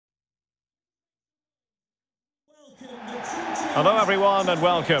Hello everyone and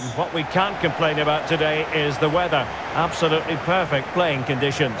welcome. What we can't complain about today is the weather. Absolutely perfect playing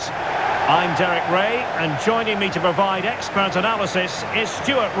conditions. I'm Derek Ray, and joining me to provide expert analysis is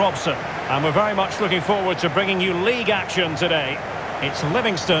Stuart Robson. And we're very much looking forward to bringing you league action today. It's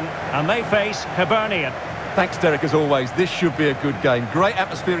Livingston and they face Hibernian. Thanks, Derek, as always. This should be a good game. Great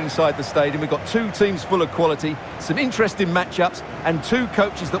atmosphere inside the stadium. We've got two teams full of quality, some interesting matchups, and two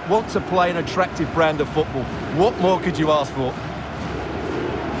coaches that want to play an attractive brand of football. What more could you ask for?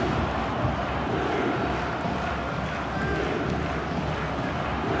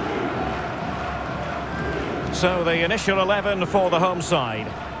 So the initial 11 for the home side.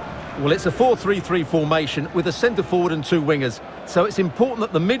 Well, it's a 4-3-3 formation with a centre-forward and two wingers. So it's important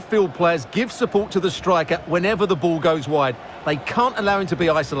that the midfield players give support to the striker whenever the ball goes wide. They can't allow him to be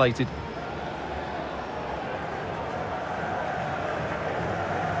isolated.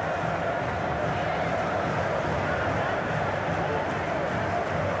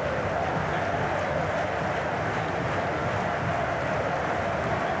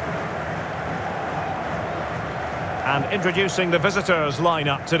 And introducing the visitors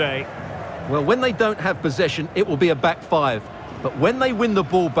lineup today. Well, when they don't have possession, it will be a back five. But when they win the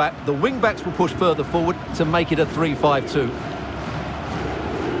ball back, the wing-backs will push further forward to make it a 3-5-2.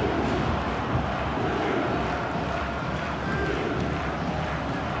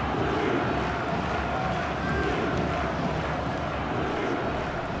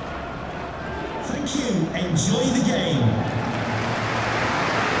 Thank you. Enjoy the game.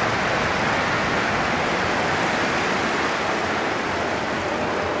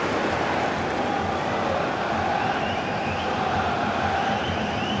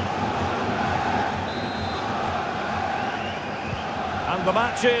 And the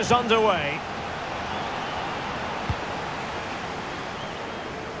match is underway.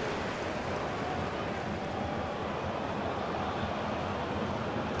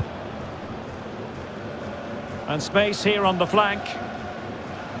 And space here on the flank.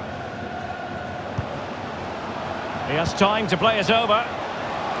 He has time to play it over.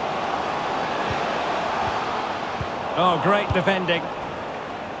 Oh, great defending.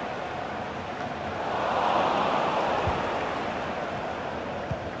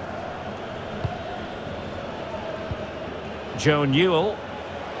 Joe Newell.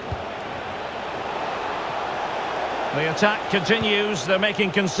 The attack continues. They're making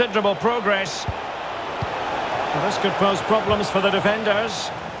considerable progress. Well, this could pose problems for the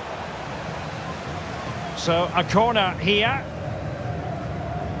defenders. So a corner here.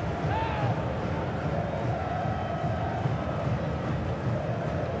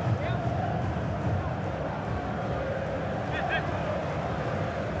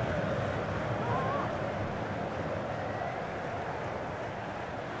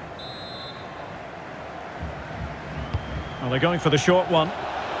 Well, they're going for the short one.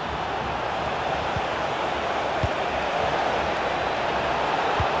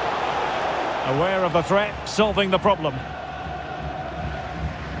 Aware of the threat, solving the problem.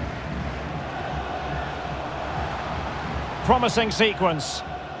 Promising sequence.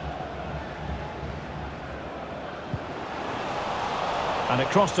 And it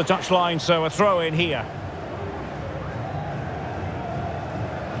crossed the touchline, so a throw in here.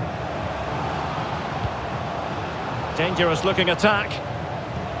 Dangerous looking attack.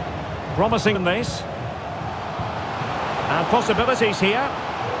 Promising in this. And possibilities here.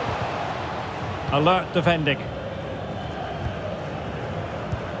 Alert defending.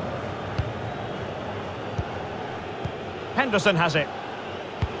 Henderson has it.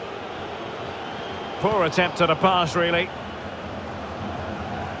 Poor attempt at a pass, really.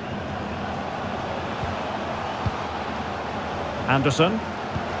 Anderson.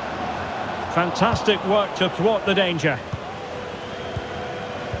 Fantastic work to thwart the danger.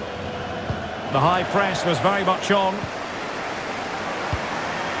 The high press was very much on.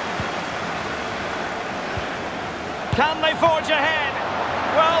 Can they forge ahead?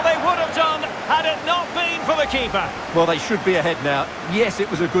 Well, they would have done had it not been for the keeper. Well, they should be ahead now. Yes,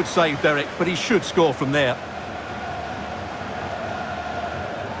 it was a good save, Derek, but he should score from there.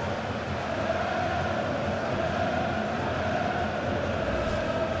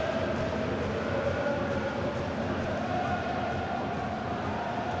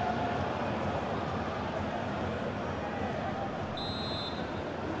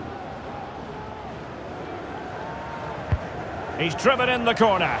 He's driven in the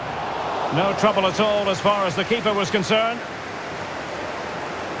corner. No trouble at all as far as the keeper was concerned.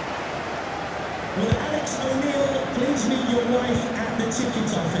 Will Alex O'Neill please meet your wife at the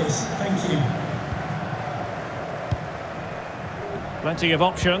ticket office? Thank you. Plenty of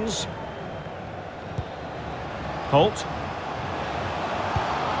options. Holt.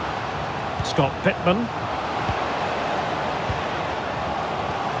 Scott Pittman.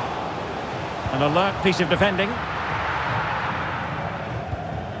 An alert piece of defending.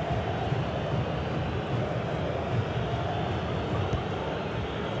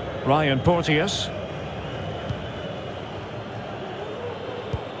 Ryan Porteous.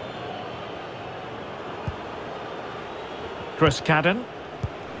 Chris Cadden.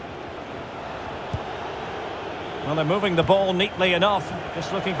 Well, they're moving the ball neatly enough.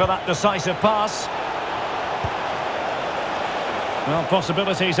 Just looking for that decisive pass. Well,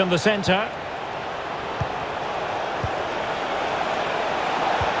 possibilities in the centre.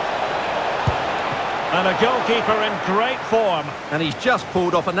 And a goalkeeper in great form. And he's just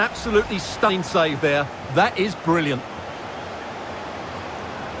pulled off an absolutely stunning save there. That is brilliant.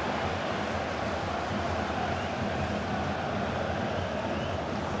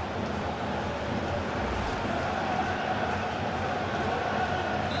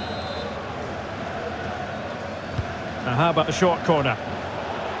 Now how about the short corner?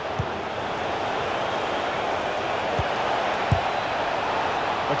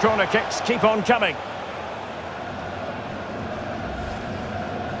 The corner kicks keep on coming.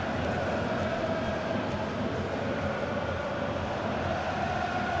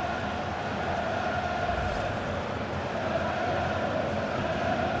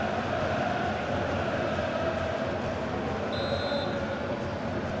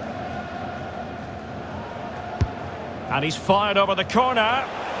 And he's fired over the corner.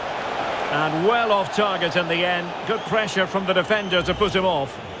 And well off target in the end. Good pressure from the defender to put him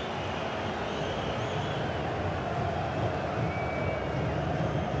off.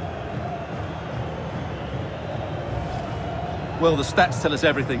 Well, the stats tell us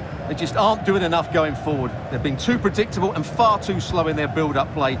everything. They just aren't doing enough going forward. They've been too predictable and far too slow in their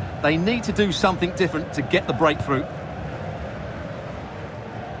build-up play. They need to do something different to get the breakthrough.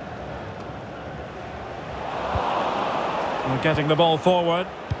 We're getting the ball forward.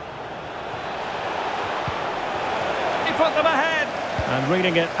 He put them ahead. And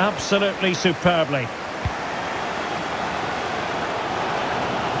reading it absolutely superbly.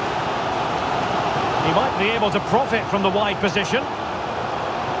 He might be able to profit from the wide position.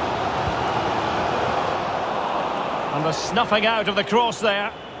 And the snuffing out of the cross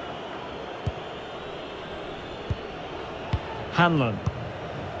there. Hanlon.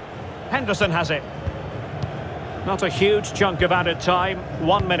 Henderson has it. Not a huge chunk of added time.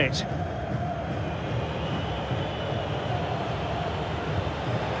 1 minute.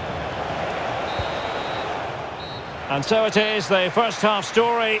 And so it is. The first half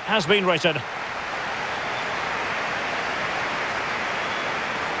story has been written.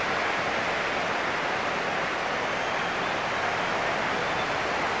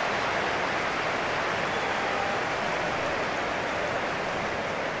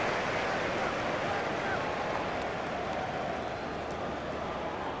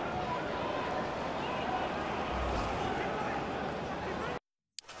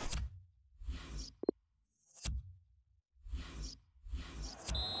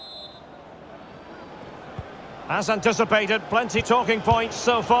 As anticipated, plenty talking points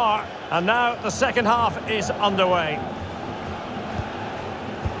so far. And now the second half is underway.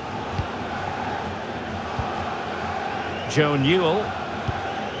 Joe Newell.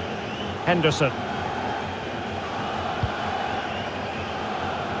 Henderson.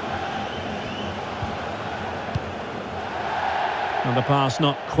 And the pass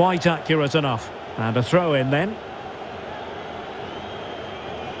not quite accurate enough. And a throw in then.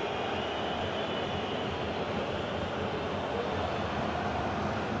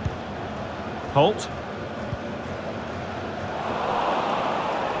 Holt.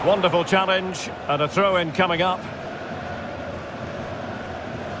 Wonderful challenge and a throw-in coming up.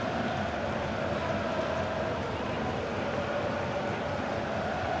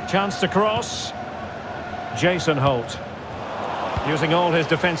 Chance to cross. Jason Holt. Using all his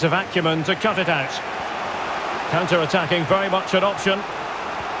defensive acumen to cut it out. Counter-attacking, very much an option.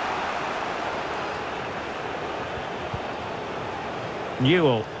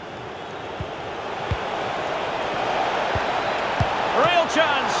 Newell.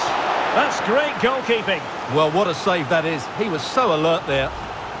 Chance. That's great goalkeeping. Well, what a save that is. He was so alert there.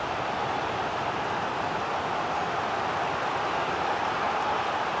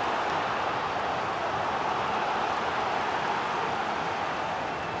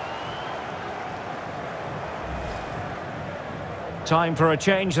 Time for a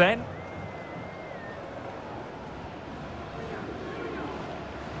change then.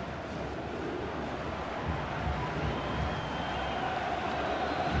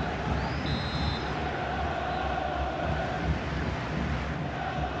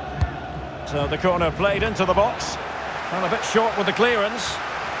 So the corner played into the box. And a bit short with the clearance.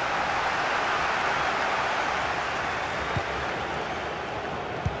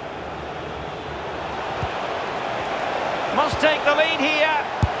 Must take the lead here.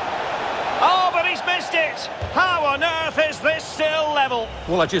 Oh, but he's missed it. How on earth is this still level?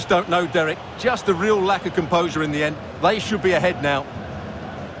 Well, I just don't know, Derek. Just a real lack of composure in the end. They should be ahead now.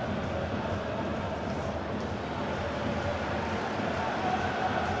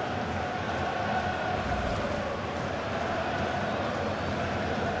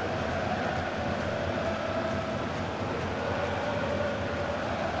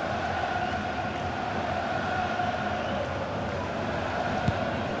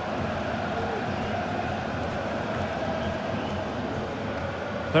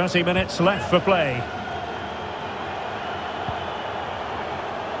 .30 minutes left for play.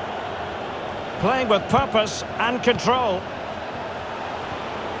 Playing with purpose and control.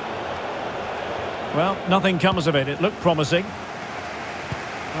 Well, nothing comes of it. It looked promising.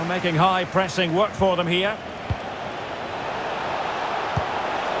 They're making high pressing work for them here.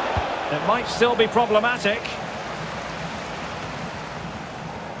 It might still be problematic.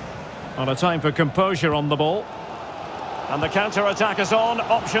 On a time for composure on the ball. And the counter-attack is on,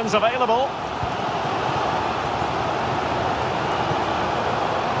 options available.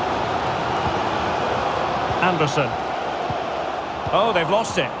 Anderson. Oh, they've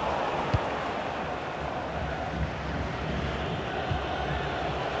lost it.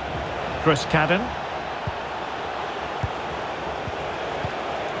 Chris Cadden.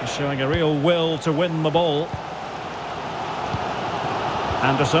 He's showing a real will to win the ball.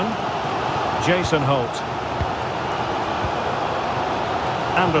 Anderson. Jason Holt.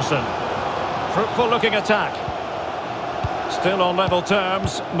 Anderson. Fruitful looking attack. Still on level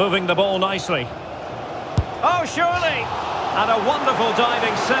terms, moving the ball nicely. Oh, surely! And a wonderful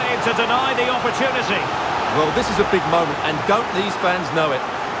diving save to deny the opportunity. Well, this is a big moment, and don't these fans know it?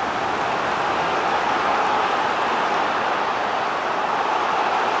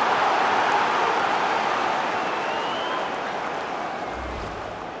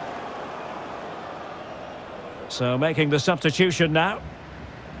 So making the substitution now.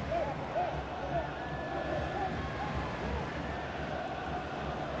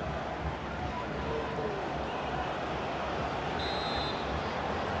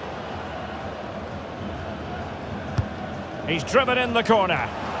 He's driven in the corner.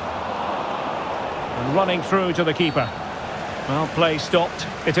 And running through to the keeper. Well, play stopped.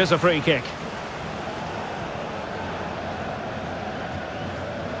 It is a free kick.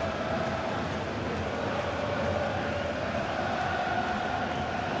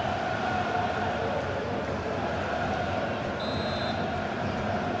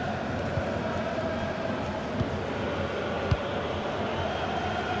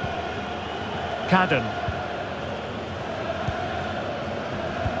 Cadden.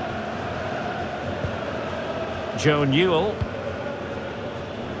 Joe Newell.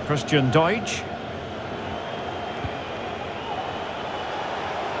 Christian Deutsch.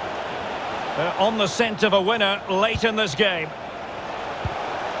 They're on the scent of a winner late in this game.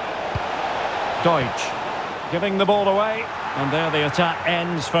 Deutsch giving the ball away. And there the attack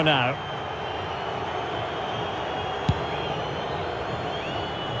ends for now.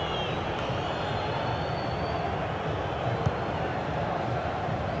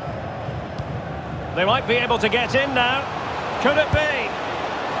 They might be able to get in now. Could it be?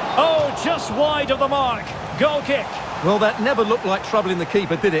 Oh, just wide of the mark. Goal kick. Well, that never looked like troubling the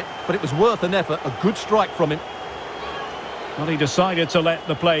keeper, did it? But it was worth an effort. A good strike from him. Well, he decided to let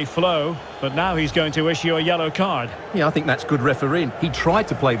the play flow, but now he's going to issue a yellow card. Yeah, I think that's good refereeing. He tried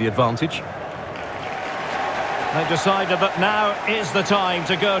to play the advantage. They decided that now is the time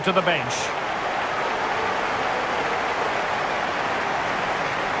to go to the bench.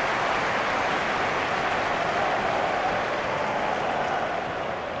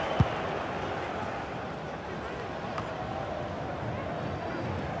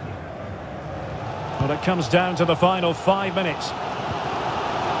 Well, it comes down to the final 5 minutes.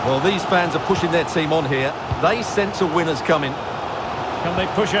 Well, these fans are pushing their team on here. They sense a winner's coming. Can they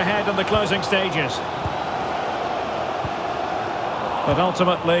push ahead in the closing stages? But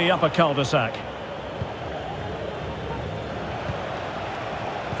ultimately up a cul-de-sac.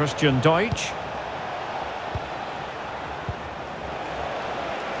 Christian Deutsch.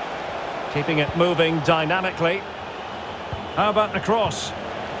 Keeping it moving dynamically. How about the cross?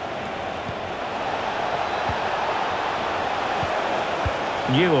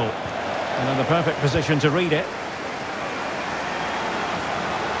 Newell, and in the perfect position to read it.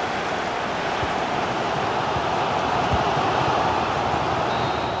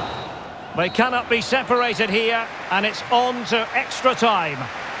 They cannot be separated here, and it's on to extra time.